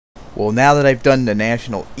Well, now that I've done the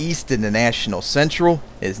National East and the National Central,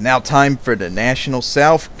 it is now time for the National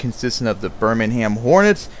South, consisting of the Birmingham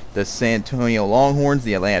Hornets, the San Antonio Longhorns,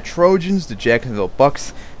 the Atlanta Trojans, the Jacksonville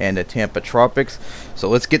Bucks, and the Tampa Tropics. So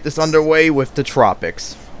let's get this underway with the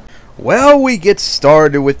Tropics. Well, we get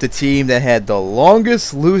started with the team that had the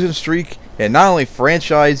longest losing streak in not only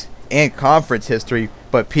franchise and conference history,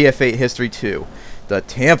 but PFA history too. The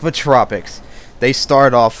Tampa Tropics. They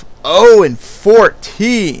start off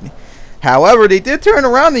 0-14. However, they did turn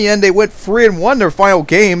around in the end. They went 3-1 their final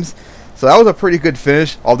games. So that was a pretty good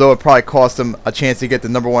finish, although it probably cost them a chance to get the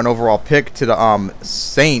 #1 overall pick to the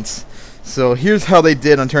Saints. So here's how they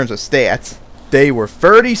did in terms of stats. They were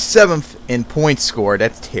 37th in points scored.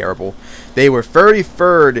 That's terrible. They were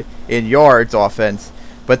 33rd in yards offense.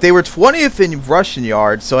 But they were 20th in rushing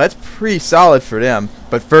yards, so that's pretty solid for them.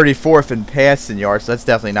 But 34th in passing yards, so that's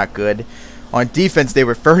definitely not good. On defense, they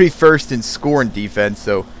were 31st in scoring defense,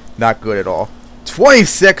 so not good at all.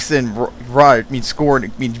 26th in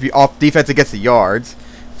scoring means off defense against the yards.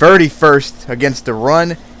 31st against the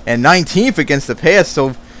run, and 19th against the pass.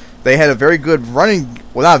 So they had a very good running,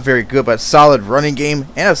 well, not very good, but solid running game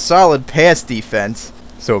and a solid pass defense.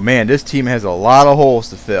 So man, this team has a lot of holes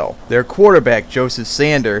to fill. Their quarterback, Joseph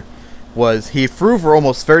Sander, he threw for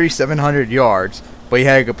almost 3,700 yards, but he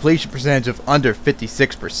had a completion percentage of under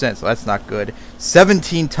 56%, so that's not good.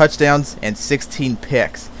 17 touchdowns and 16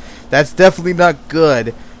 picks. That's definitely not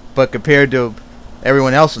good, but compared to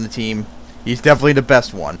everyone else on the team, he's definitely the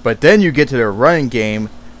best one. But then you get to their running game,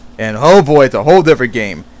 and oh boy, it's a whole different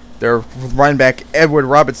game. Their running back, Edward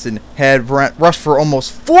Robinson, had rushed for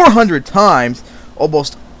almost 400 times,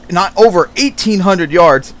 almost not over 1,800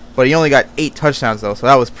 yards, but he only got 8 touchdowns though, so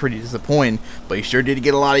that was pretty disappointing, but he sure did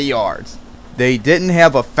get a lot of yards. They didn't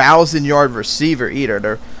have a 1,000-yard receiver either.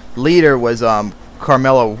 Their leader was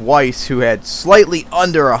Carmelo Weiss, who had slightly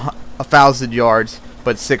under 1,000 yards,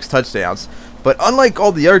 but 6 touchdowns. But unlike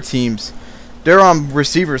all the other teams, their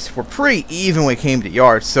receivers were pretty even when it came to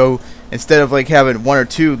yards. So instead of like having 1 or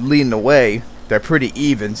 2 leading the way, they're pretty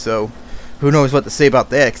even. So who knows what to say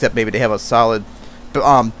about that, except maybe they have a solid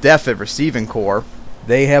depth at receiving core.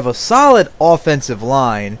 They have a solid offensive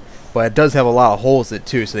line, but it does have a lot of holes in it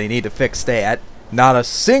too, so they need to fix that. Not a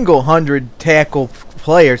single 100-tackle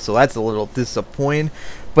player, so that's a little disappointing.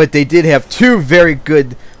 But they did have 2 very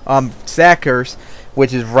good sackers,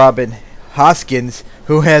 which is Robin Hoskins,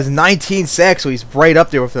 who has 19 sacks, so he's right up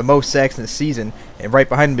there with the most sacks in the season. And right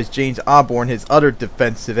behind him is James Osborne, his other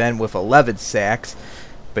defensive end, with 11 sacks.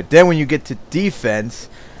 But then when you get to defense,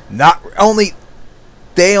 they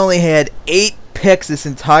only had 8 picks this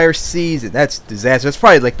entire season. That's disaster. That's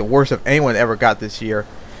probably like the worst of anyone ever got this year.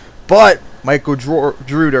 But Michael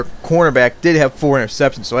Drew, their cornerback, did have 4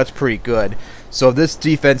 interceptions, so that's pretty good. So this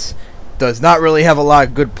defense does not really have a lot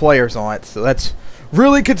of good players on it, so that's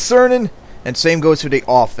really concerning. And same goes for the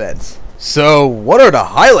offense. So what are the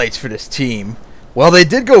highlights for this team? Well, they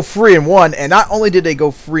did go 3-1, and not only did they go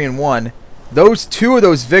 3-1, those 2 of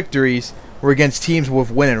those victories were against teams with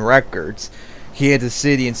winning records, Kansas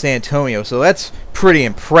City and San Antonio, so that's pretty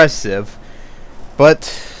impressive.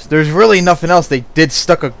 But there's really nothing else. They did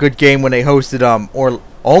stuck a good game when they hosted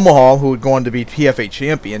Omaha, who would go on to be PFA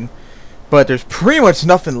champion. But there's pretty much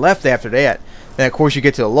nothing left after that. And of course you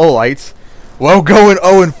get to the lowlights. Well, going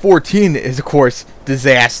 0-14 is of course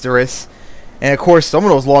disastrous. And of course some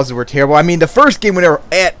of those losses were terrible. I mean, the first game when they were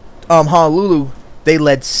at Honolulu, they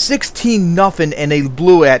led 16-0 and they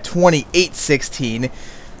blew at 28-16.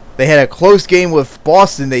 They had a close game with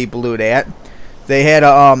Boston, they blew that. They had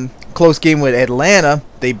a close game with Atlanta,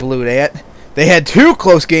 they blew that. They had 2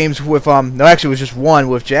 close games with, no, actually it was just 1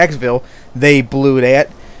 with Jacksonville, they blew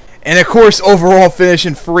that. And of course, overall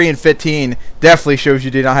finishing 3-15 definitely shows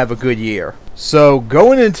you did not have a good year. So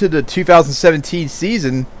going into the 2017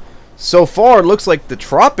 season, so far it looks like the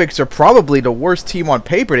Tropics are probably the worst team on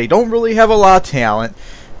paper. They don't really have a lot of talent.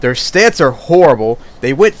 Their stats are horrible.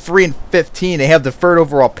 They went 3-15. They have the 3rd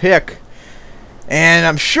overall pick. And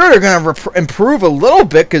I'm sure they're going to improve a little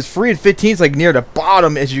bit because 3-15 is like near the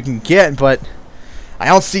bottom as you can get. But I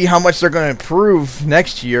don't see how much they're going to improve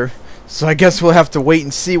next year. So I guess we'll have to wait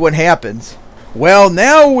and see what happens. Well,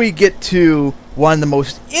 now we get to one of the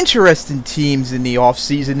most interesting teams in the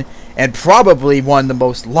offseason. And probably one of the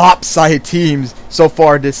most lopsided teams so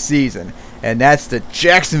far this season. And that's the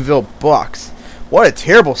Jacksonville Bucks. What a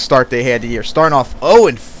terrible start they had the year, starting off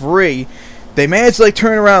 0-3. They managed to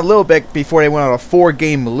turn around a little bit before they went on a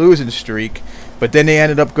 4-game losing streak, but then they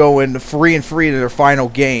ended up going 3-3 in their final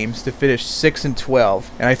games to finish 6-12.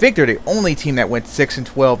 And I think they're the only team that went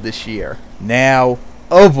 6-12 this year. Now,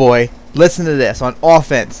 oh boy, listen to this. On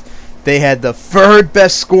offense, They had the third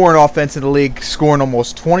best scoring offense in the league, scoring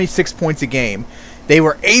almost 26 points a game. They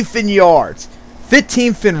were 8th in yards,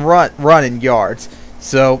 15th in running yards,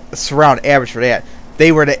 so it's around average for that.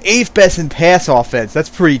 They were the 8th best in pass offense. That's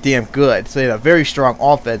pretty damn good. So they had a very strong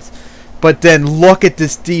offense. But then look at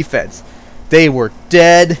this defense. They were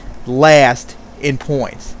dead last in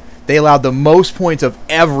points. They allowed the most points of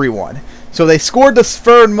everyone. So they scored the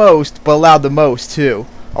third most, but allowed the most too,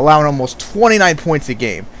 allowing almost 29 points a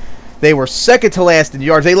game. They were second to last in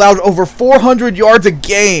yards. They allowed over 400 yards a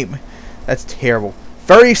game. That's terrible.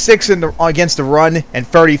 36 against the run and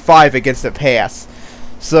 35 against the pass.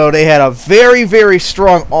 So they had a very, very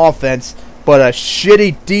strong offense, but a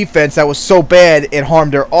shitty defense that was so bad it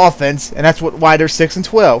harmed their offense, and that's why they're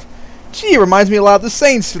 6-12. Gee, it reminds me a lot of the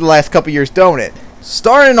Saints for the last couple years, don't it?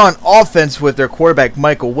 Starting on offense with their quarterback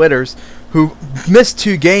Michael Witters, who missed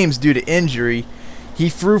 2 games due to injury. He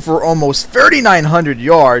threw for almost 3,900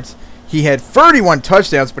 yards. He had 31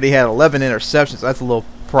 touchdowns, but he had 11 interceptions. That's a little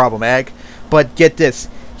problematic. But get this,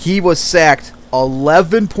 he was sacked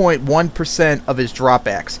 11.1% of his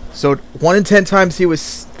dropbacks. So 1 in 10 times he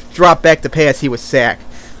was dropped back to pass, he was sacked.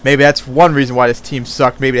 Maybe that's one reason why this team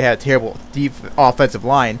sucked. Maybe they had a terrible offensive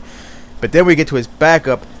line. But then we get to his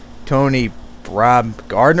backup, Tony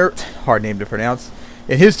Gardner, hard name to pronounce.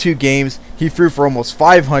 In his 2 games, he threw for almost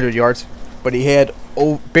 500 yards, but he had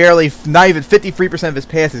barely, not even 53% of his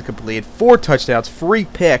passes completed, 4 touchdowns, 3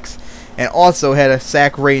 picks, and also had a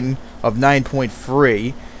sack rating of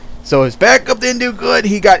 9.3. So his backup didn't do good.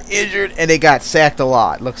 He got injured, and they got sacked a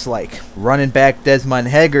lot, looks like. Running back Desmond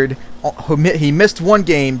Haggard, he missed 1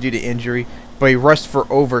 game due to injury, but he rushed for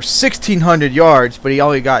over 1,600 yards, but he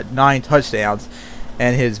only got 9 touchdowns.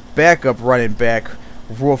 And his backup running back,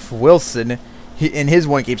 Wolf Wilson, in his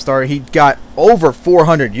 1 game starter, he got over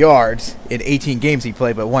 400 yards in 18 games he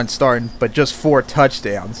played, but 1 starting, but just 4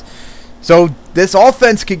 touchdowns. So this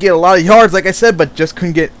offense could get a lot of yards, like I said, but just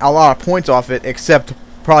couldn't get a lot of points off it, except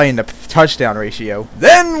probably in the touchdown ratio.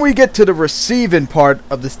 Then we get to the receiving part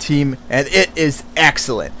of this team, and it is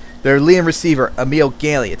excellent. Their leading receiver, Emil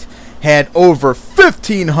Galliot, had over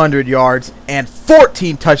 1,500 yards and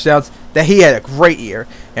 14 touchdowns. That he had a great year.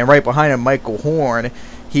 And right behind him, Michael Horn,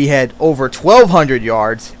 he had over 1,200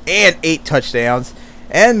 yards and 8 touchdowns.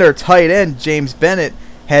 And their tight end, James Bennett,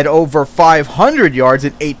 had over 500 yards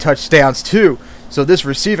and 8 touchdowns too. So this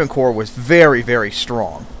receiving core was very, very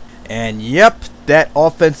strong. And yep, that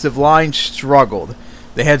offensive line struggled.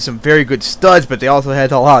 They had some very good studs, but they also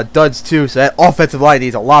had a lot of duds too. So that offensive line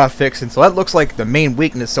needs a lot of fixing. So that looks like the main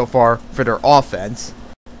weakness so far for their offense.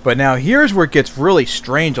 But now here's where it gets really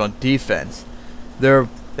strange on defense.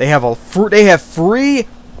 They have 3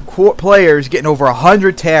 players getting over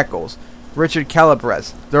 100 tackles. Richard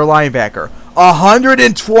Calabrese, their linebacker,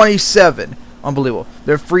 127. Unbelievable.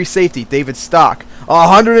 Their free safety, David Stock,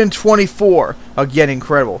 124. Again,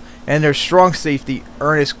 incredible. And their strong safety,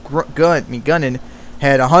 Ernest Gunnan,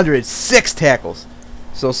 had 106 tackles.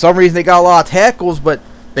 So for some reason they got a lot of tackles, but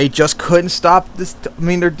they just couldn't stop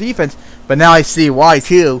their defense. But now I see why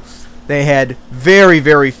too. They had very,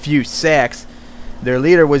 very few sacks. Their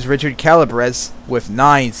leader was Richard Calabrese with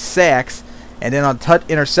 9 sacks. And then on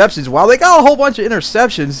interceptions, while they got a whole bunch of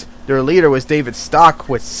interceptions, their leader was David Stock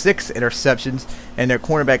with 6 interceptions. And their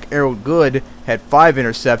cornerback Errol Good had 5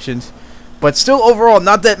 interceptions. But still overall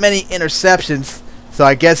not that many interceptions. So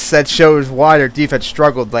I guess that shows why their defense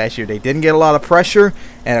struggled last year. They didn't get a lot of pressure.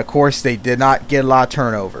 And of course they did not get a lot of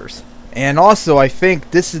turnovers. And also, I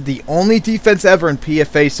think this is the only defense ever in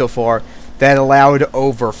PFA so far that allowed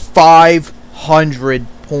over 500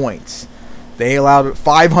 points. They allowed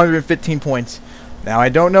 515 points. Now, I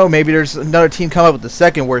don't know. Maybe there's another team come up with the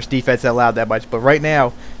second worst defense that allowed that much. But right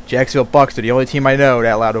now, Jacksonville Bucks are the only team I know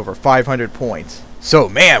that allowed over 500 points. So,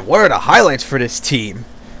 man, what are the highlights for this team?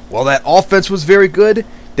 Well, that offense was very good.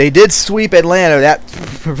 They did sweep Atlanta. That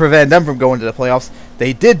prevented them from going to the playoffs.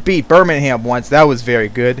 They did beat Birmingham once. That was very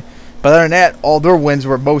good. But other than that, all their wins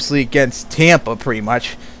were mostly against Tampa, pretty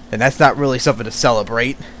much. And that's not really something to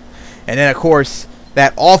celebrate. And then, of course,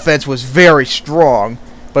 that offense was very strong.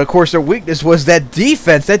 But, of course, their weakness was that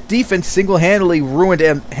defense. That defense single-handedly ruined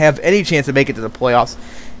them have any chance to make it to the playoffs.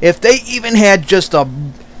 If they even had just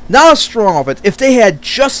not a strong offense, if they had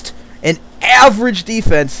just an average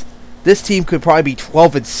defense, this team could probably be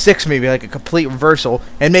 12-6, maybe like a complete reversal.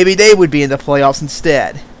 And maybe they would be in the playoffs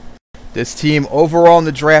instead. This team overall in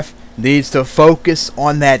the draft needs to focus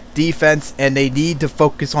on that defense, and they need to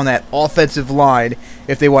focus on that offensive line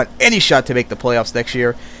if they want any shot to make the playoffs next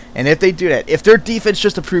year. And if they do that, if their defense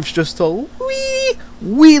just improves just a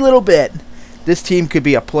wee little bit, this team could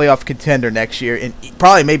be a playoff contender next year and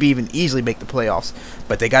probably maybe even easily make the playoffs.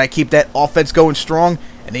 But they got to keep that offense going strong,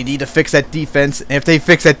 and they need to fix that defense. And if they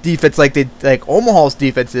fix that defense like Omaha's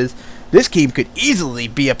defense is, this team could easily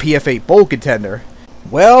be a PFA Bowl contender.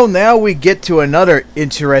 Well, now we get to another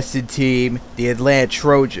interesting team, the Atlanta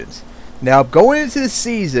Trojans. Now, going into the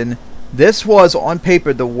season, this was on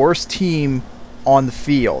paper the worst team on the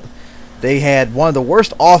field. They had one of the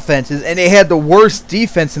worst offenses, and they had the worst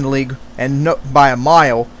defense in the league, and by a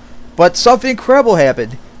mile. But something incredible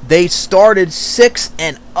happened. They started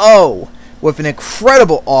 6-0 with an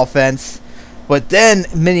incredible offense, but then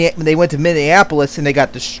they went to Minneapolis and they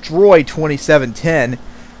got destroyed 27-10.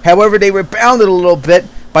 However, they rebounded a little bit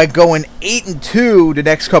by going 8-2 the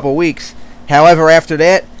next couple weeks. However, after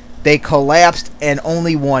that, they collapsed and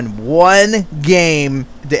only won one game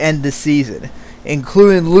to end the season,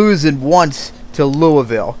 including losing once to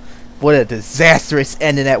Louisville. What a disastrous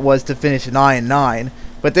ending that was to finish 9-9.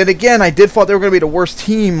 But then again, I did thought they were going to be the worst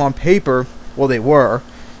team on paper. Well, they were.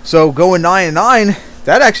 So going 9-9,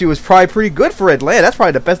 that actually was probably pretty good for Atlanta. That's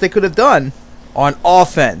probably the best they could have done. On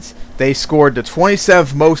offense, they scored the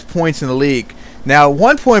 27th most points in the league. Now, at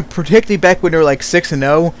one point, particularly back when they were like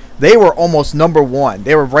 6-0, they were almost number one.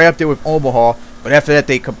 They were right up there with Omaha. But after that,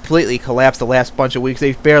 they completely collapsed the last bunch of weeks.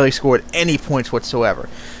 They barely scored any points whatsoever.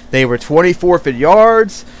 They were 24th in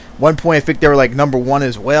yards. One point, I think they were like number one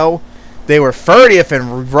as well. They were 30th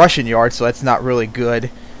in rushing yards, so that's not really good.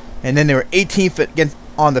 And then they were 18th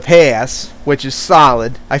on the pass, which is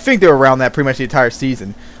solid. I think they were around that pretty much the entire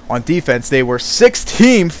season. On defense, they were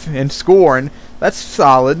 16th in scoring. That's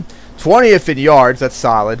solid. 20th in yards. That's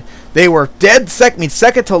solid. They were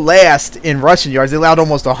second to last in rushing yards. They allowed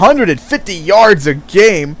almost 150 yards a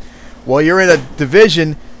game. Well, you're in a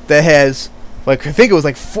division that has, like, I think it was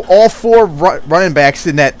like all four running backs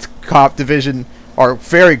in that top division are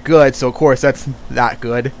very good. So, of course, that's not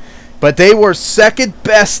good. But they were second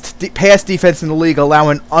best pass defense in the league,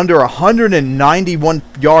 allowing under 191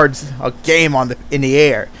 yards a game in the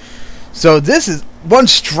air. So this is one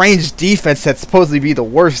strange defense that's supposed to be the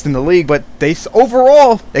worst in the league, but they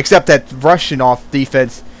overall, except that rushing off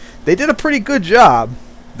defense, they did a pretty good job.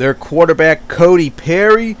 Their quarterback, Cody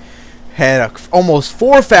Perry, had almost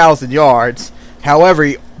 4,000 yards. However,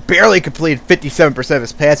 he barely completed 57% of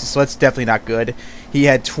his passes, so that's definitely not good. He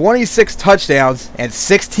had 26 touchdowns and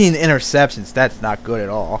 16 interceptions. That's not good at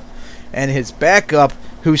all. And his backup,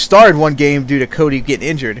 who started one game due to Cody getting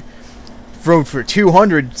injured, threw for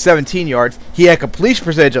 217 yards. He had a completion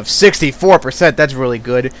percentage of 64%. That's really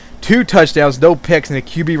good. 2 touchdowns, no picks, and a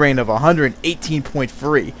QB rating of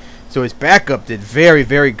 118.3. So his backup did very,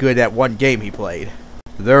 very good at one game he played.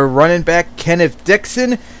 Their running back, Kenneth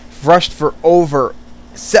Dixon, rushed for over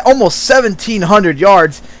almost 1,700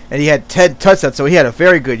 yards, and he had 10 touchdowns, so he had a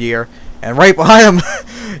very good year. And right behind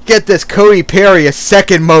him, get this, Cody Perry is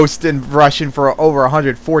second most in rushing for over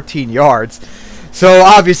 114 yards. So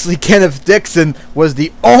obviously Kenneth Dixon was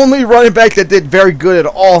the only running back that did very good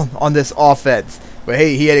at all on this offense. But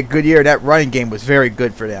hey, he had a good year. That running game was very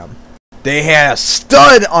good for them. They had a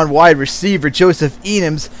stud on wide receiver, Joseph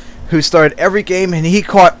Eames, who started every game, and he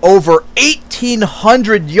caught over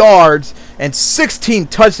 1,800 yards and 16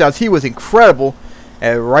 touchdowns. He was incredible.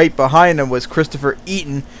 And right behind him was Christopher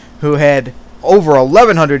Eaton, who had over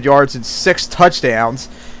 1,100 yards and 6 touchdowns.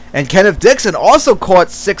 And Kenneth Dixon also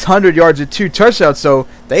caught 600 yards and 2 touchdowns, so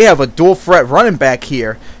they have a dual threat running back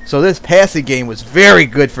here. So this passing game was very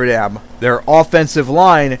good for them. Their offensive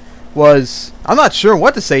line was, I'm not sure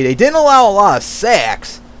what to say. They didn't allow a lot of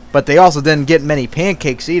sacks, but they also didn't get many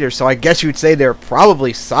pancakes either, so I guess you would say they're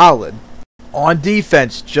probably solid. On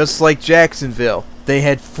defense, just like Jacksonville, they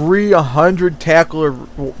had 300 tackler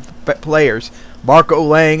players. Marco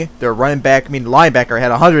Lang, their linebacker,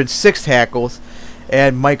 had 106 tackles.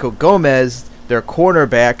 And Michael Gomez, their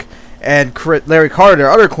cornerback, and Larry Carter, their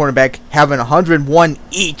other cornerback, having 101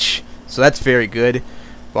 each. So that's very good.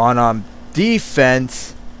 On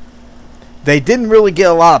defense, they didn't really get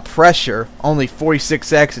a lot of pressure. Only 46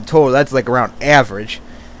 sacks in total. That's like around average.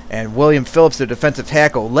 And William Phillips, their defensive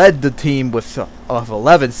tackle, led the team with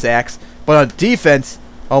 11 sacks. But on defense,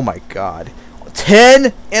 oh my God,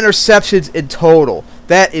 10 interceptions in total.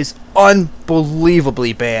 That is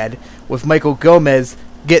unbelievably bad, with Michael Gomez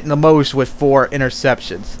getting the most with 4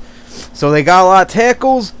 interceptions. So they got a lot of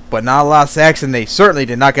tackles, but not a lot of sacks, and they certainly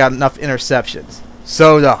did not get enough interceptions.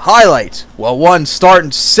 So the highlights, well, one,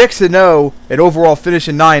 starting 6-0 and overall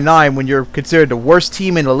finishing 9-9 when you're considered the worst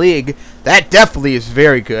team in the league, that definitely is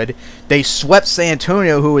very good. They swept San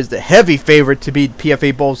Antonio, who is the heavy favorite to be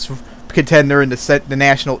PFA Bowl contender in the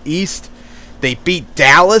National East. They beat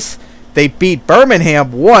Dallas, They beat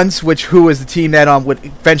Birmingham once, who was the team that would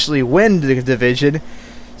eventually win the division.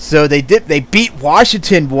 So they beat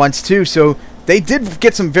Washington once too. So they did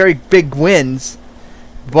get some very big wins,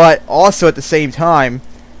 but also at the same time,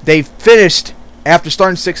 they finished after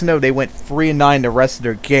starting 6-0. They went 3-9 the rest of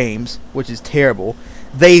their games, which is terrible.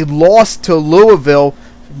 They lost to Louisville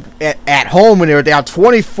at home when they were down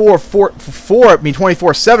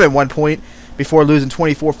 24-7 at one point before losing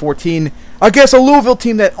 24-14 against a Louisville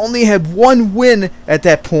team that only had one win at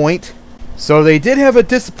that point. So they did have a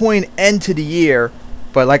disappointing end to the year,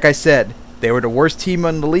 but like I said, they were the worst team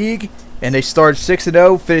in the league, and they started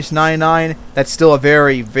 6-0, finished 9-9. That's still a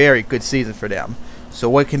very, very good season for them. So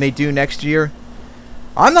what can they do next year?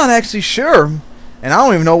 I'm not actually sure, and I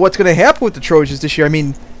don't even know what's going to happen with the Trojans this year. I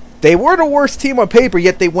mean, they were the worst team on paper,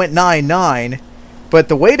 yet they went 9-9. But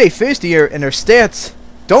the way they finished the year and their stats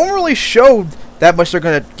don't really show that much they're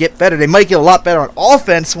going to get better. They might get a lot better on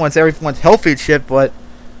offense once everyone's healthy and shit, but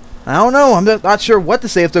I don't know. I'm not sure what to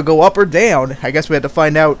say, if they'll go up or down. I guess we have to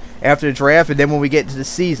find out after the draft and then when we get into the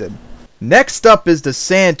season. Next up is the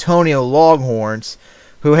San Antonio Longhorns,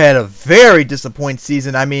 who had a very disappointing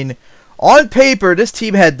season. I mean, on paper, this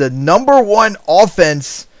team had the #1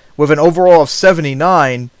 offense with an overall of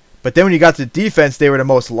 79, but then when you got to defense, they were the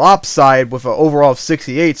most lopsided with an overall of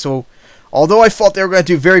 68. So although I thought they were going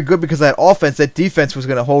to do very good because of that offense, that defense was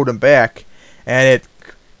going to hold them back, and it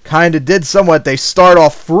kind of did somewhat. They start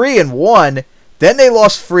off 3-1, then they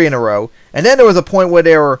lost 3 in a row, and then there was a point where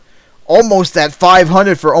they were almost at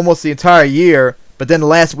 500 for almost the entire year. But then the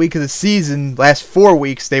last week of the season, last 4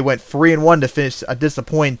 weeks, they went 3-1 to finish a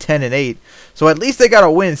disappointing 10-8. So at least they got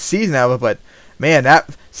a win season out of it. But man,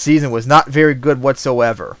 that season was not very good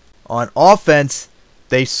whatsoever. On offense,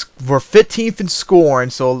 they were 15th in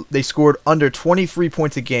scoring, so they scored under 23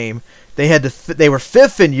 points a game. They were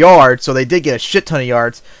 5th in yards, so they did get a shit ton of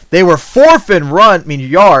yards. They were 4th in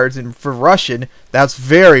yards and for rushing. That's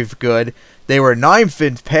very good. They were 9th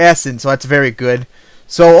in passing, so that's very good.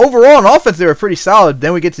 So overall, on offense, they were pretty solid.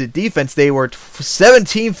 Then we get to the defense. They were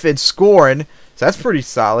 17th in scoring, so that's pretty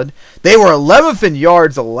solid. They were 11th in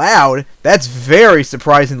yards allowed. That's very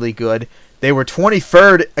surprisingly good. They were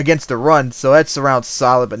 23rd against the run, so that's around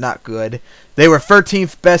solid but not good. They were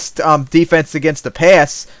 13th best defense against the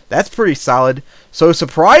pass. That's pretty solid. So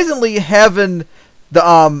surprisingly, having the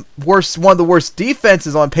one of the worst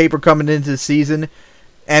defenses on paper coming into the season,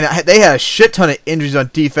 and they had a shit ton of injuries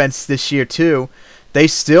on defense this year too, they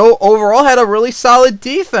still overall had a really solid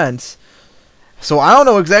defense. So I don't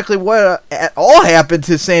know exactly what at all happened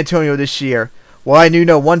to San Antonio this year. Well, I do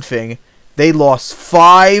know one thing. They lost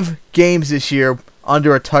 5 games this year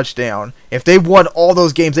under a touchdown. If they won all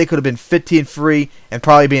those games, they could have been 15-3 and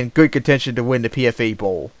probably be in good contention to win the PFA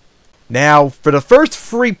Bowl. Now, for the first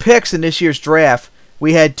 3 picks in this year's draft,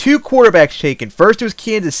 we had 2 quarterbacks taken. First, it was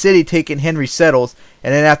Kansas City taking Henry Settles,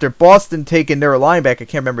 and then after Boston taking their linebacker, I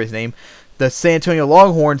can't remember his name, the San Antonio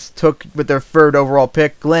Longhorns took with their 3rd overall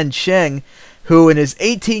pick, Glenn Cheng, who in his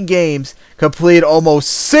 18 games completed almost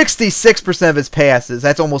 66% of his passes.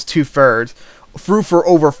 That's almost 2/3. Threw for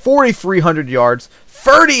over 4,300 yards,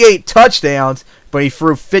 38 touchdowns, but he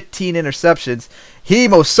threw 15 interceptions. He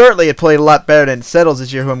most certainly had played a lot better than Settles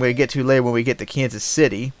this year, who I'm going to get to later when we get to Kansas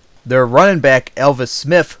City. Their running back, Elvis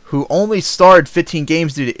Smith, who only started 15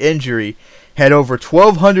 games due to injury, had over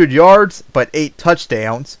 1,200 yards, but 8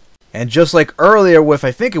 touchdowns. And just like earlier with,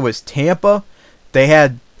 I think it was Tampa, they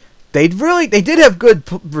did have good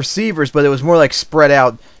receivers, but it was more like spread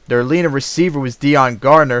out. Their leading receiver was Deion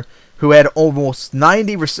Gardner, who had almost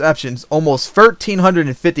 90 receptions, almost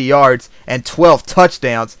 1,350 yards, and 12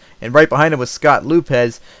 touchdowns. And right behind him was Scott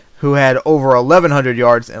Lopez, who had over 1,100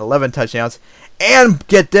 yards and 11 touchdowns. And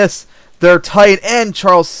get this, their tight end,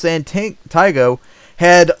 Charles Santiago,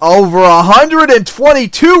 had over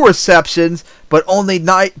 122 receptions, but only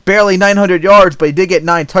barely 900 yards, but he did get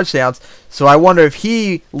 9 touchdowns. So I wonder if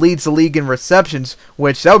he leads the league in receptions,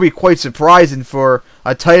 which that would be quite surprising for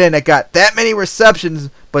a tight end that got that many receptions,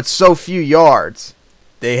 but so few yards.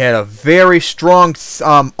 They had a very strong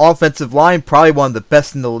offensive line, probably one of the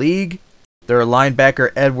best in the league. Their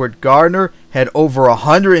linebacker, Edward Gardner, had over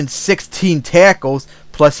 116 tackles,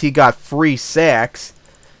 plus he got 3 sacks.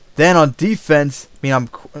 Then on defense, in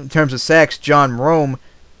terms of sacks, John Rome,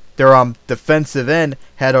 their defensive end,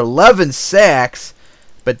 had 11 sacks.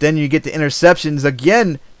 But then you get the interceptions.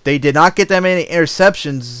 Again, they did not get that many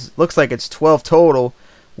interceptions. Looks like it's 12 total,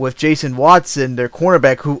 with Jason Watson, their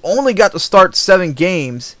cornerback, who only got to start 6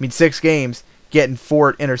 games, getting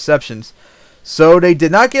 4 interceptions. So they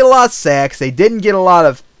did not get a lot of sacks. They didn't get a lot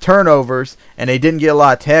of turnovers, and they didn't get a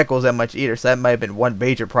lot of tackles that much either. So that might have been one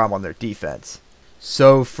major problem on their defense.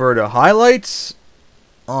 So for the highlights,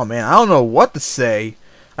 oh man, I don't know what to say.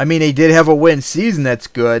 I mean, they did have a win season that's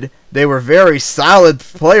good. They were very solid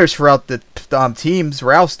players throughout the team's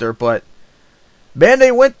roster, but man,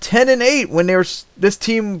 they went 10-8 when this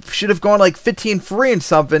team should have gone like 15-3 and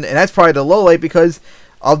something, and that's probably the low light because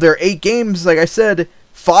of their 8 games. Like I said,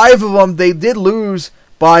 5 of them they did lose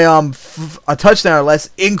by a touchdown or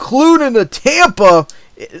less, including the Tampa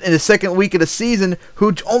in the second week of the season,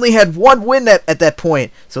 who only had 1 win at that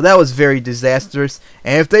point. So that was very disastrous.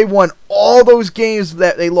 And if they won all those games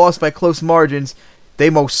that they lost by close margins,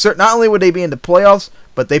 they not only would they be in the playoffs,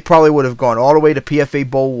 but they probably would have gone all the way to PFA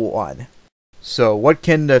Bowl 1. So what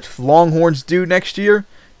can the Longhorns do next year?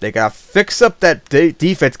 They got to fix up that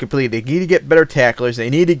defense completely. They need to get better tacklers.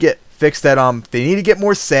 They need to fix that. They need to get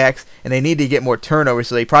more sacks, and they need to get more turnovers.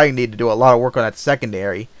 So they probably need to do a lot of work on that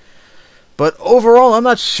secondary. But overall, I'm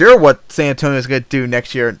not sure what San Antonio is going to do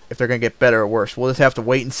next year, if they're going to get better or worse. We'll just have to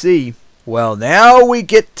wait and see. Well, now we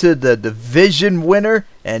get to the division winner,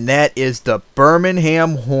 and that is the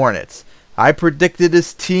Birmingham Hornets. I predicted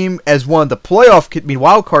this team as one of the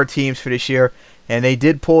wildcard teams for this year, and they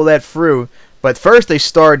did pull that through. But first, they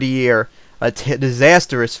started the year a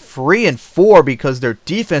disastrous 3-4 because their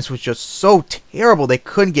defense was just so terrible. They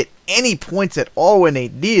couldn't get any points at all when they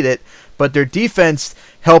needed it, but their defense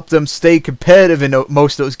helped them stay competitive in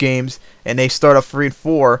most of those games, and they start off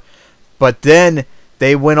 3-4. But then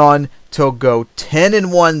they went on to go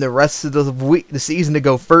 10-1 the rest of the season, to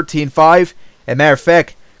go 13-5. As a matter of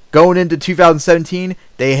fact, going into 2017,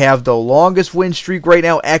 they have the longest win streak right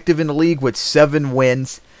now active in the league with 7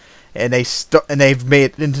 wins. And they've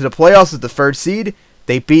made it into the playoffs as the 3rd seed.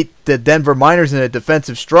 They beat the Denver Miners in a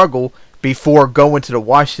defensive struggle before going to the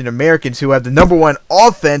Washington Americans, who have the #1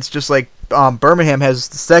 offense, just like Birmingham has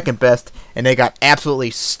the 2nd best, and they got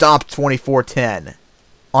absolutely stomped 24-10.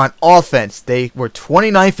 On offense, they were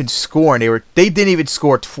 29th in scoring. They didn't even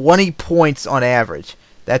score 20 points on average.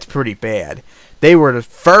 That's pretty bad. They were the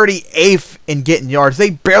 38th in getting yards.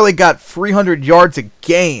 They barely got 300 yards a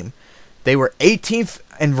game. They were 18th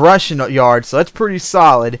in rushing yards, so that's pretty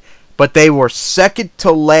solid. But they were 2nd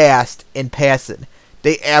to last in passing.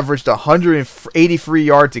 They averaged 183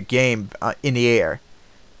 yards a game in the air.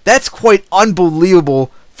 That's quite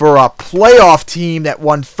unbelievable for a playoff team that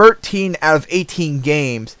won 13 out of 18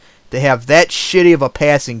 games to have that shitty of a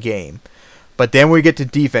passing game. But then we get to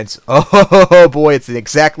defense. Oh boy, it's an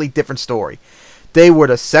exactly different story. They were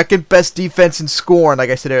the 2nd best defense in scoring, like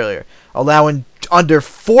I said earlier, allowing under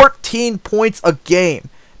 14 points a game.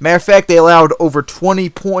 Matter of fact, they allowed over 20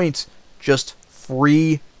 points just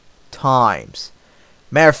 3 times.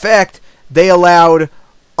 Matter of fact, they allowed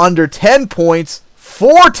under 10 points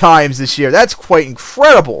 4 times this year. That's quite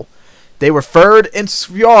incredible. They were 3rd in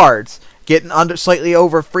yards, getting under slightly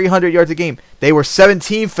over 300 yards a game. They were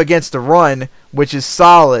 17th against the run, which is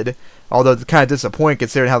solid, although it's kind of disappointing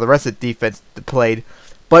considering how the rest of the defense played.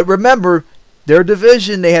 But remember, their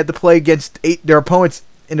division, they had to play against their opponents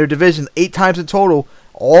in their division 8 times in total.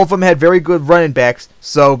 All of them had very good running backs,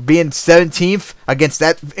 so being 17th against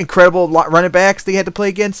that incredible running backs they had to play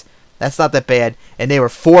against, that's not that bad. And they were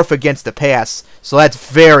 4th against the pass, so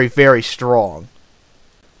that's very, very strong.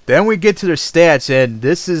 Then we get to their stats, and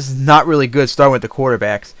this is not really good, starting with the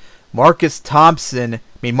quarterbacks. Marcos Thompson,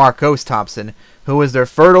 who was their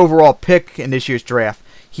 3rd overall pick in this year's draft.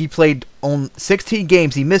 He played on 16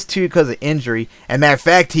 games. He missed 2 because of injury. And matter of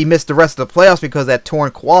fact, he missed the rest of the playoffs because of that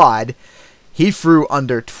torn quad. He threw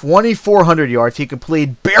under 2,400 yards. He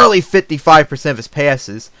completed barely 55% of his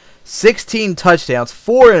passes. 16 touchdowns,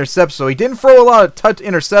 4 interceptions. So he didn't throw a lot of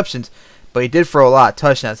interceptions, but he did throw a lot of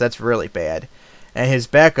touchdowns. That's really bad. And his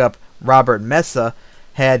backup, Robert Mesa,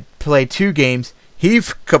 had played 2 games. He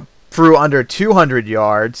threw under 200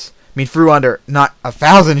 yards. Threw under, not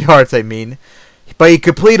 1,000 yards, But he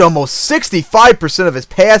completed almost 65% of his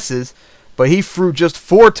passes, but he threw just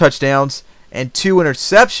 4 touchdowns and 2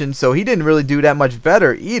 interceptions, so he didn't really do that much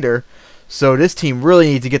better either. So this team really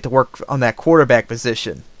needs to get to work on that quarterback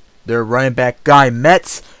position. Their running back Guy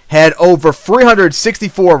Metz had over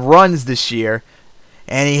 364 runs this year,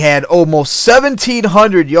 and he had almost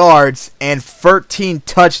 1,700 yards and 13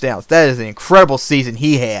 touchdowns. That is an incredible season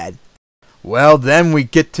he had. Well, then we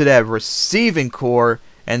get to that receiving core,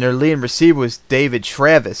 and their leading receiver was David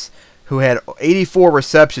Travis, who had 84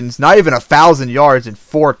 receptions, not even 1,000 yards, and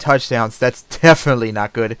 4 touchdowns. That's definitely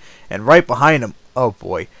not good. And right behind him, oh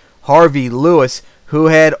boy, Harvey Lewis, who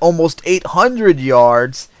had almost 800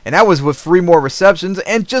 yards, and that was with 3 more receptions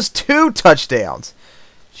and just 2 touchdowns.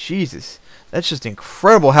 Jesus, that's just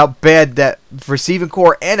incredible how bad that receiving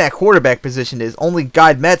core and that quarterback position is. Only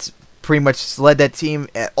Guy Metz pretty much led that team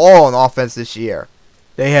at all on offense this year.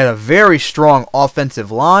 They had a very strong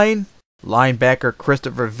offensive line. Linebacker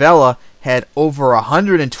Christopher Vela had over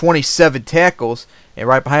 127 tackles, and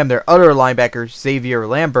right behind him, their other linebacker, Xavier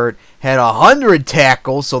Lambert, had 100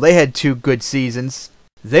 tackles, so they had 2 good seasons.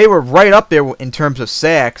 They were right up there in terms of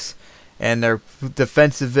sacks, and their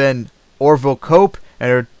defensive end, Orville Cope,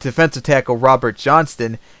 and their defensive tackle, Robert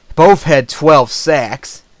Johnston, both had 12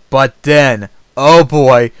 sacks. But then, oh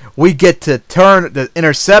boy, we get to turn the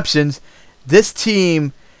interceptions. This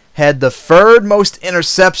team had the third most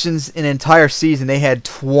interceptions in an entire season. They had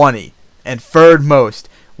 20, and third most,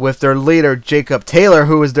 with their leader, Jacob Taylor,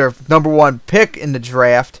 who was their #1 pick in the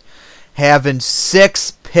draft, having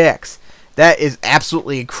 6 picks. That is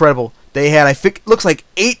absolutely incredible. They had, I think, it looks like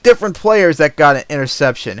 8 different players that got an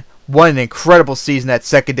interception. What an incredible season that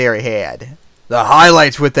secondary had. The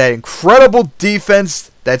highlights with that incredible defense,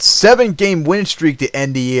 that 7-game win streak to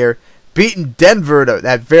end the year, beating Denver,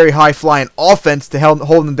 that very high-flying offense, to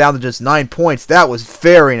hold them down to just 9 points. That was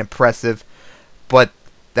very impressive. But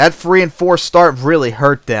that 3-4 start really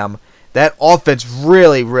hurt them. That offense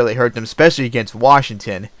really, really hurt them, especially against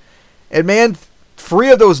Washington. And man,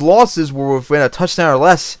 3 of those losses were within a touchdown or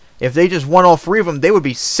less. If they just won all 3 of them, they would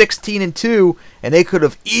be 16-2, and they could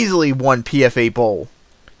have easily won PFA Bowl.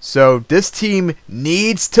 So this team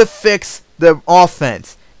needs to fix the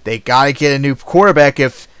offense. They got to get a new quarterback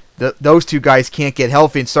if those 2 guys can't get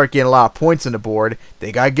healthy and start getting a lot of points on the board.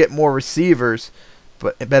 They got to get more receivers,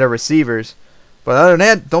 better receivers. But other than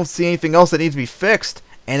that, don't see anything else that needs to be fixed.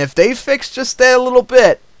 And if they fix just that a little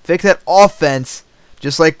bit, fix that offense,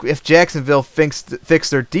 just like if Jacksonville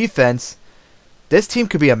fixed their defense, this team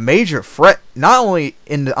could be a major threat, not only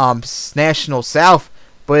in the National South,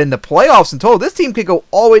 but in the playoffs in total. This team could go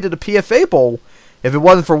all the way to the PFA Bowl. If it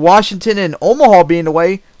wasn't for Washington and Omaha being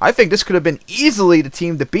away, I think this could have been easily the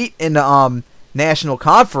team to beat in the National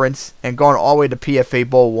Conference and gone all the way to PFA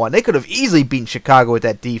Bowl 1. They could have easily beaten Chicago with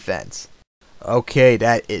that defense. Okay,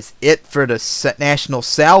 that is it for the National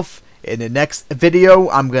South. In the next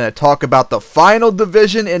video, I'm going to talk about the final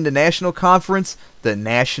division in the National Conference, the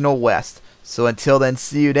National West. So until then,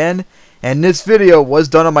 see you then. And this video was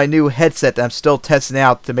done on my new headset that I'm still testing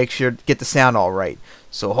out to make sure to get the sound all right.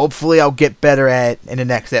 So hopefully I'll get better at it in the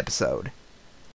next episode.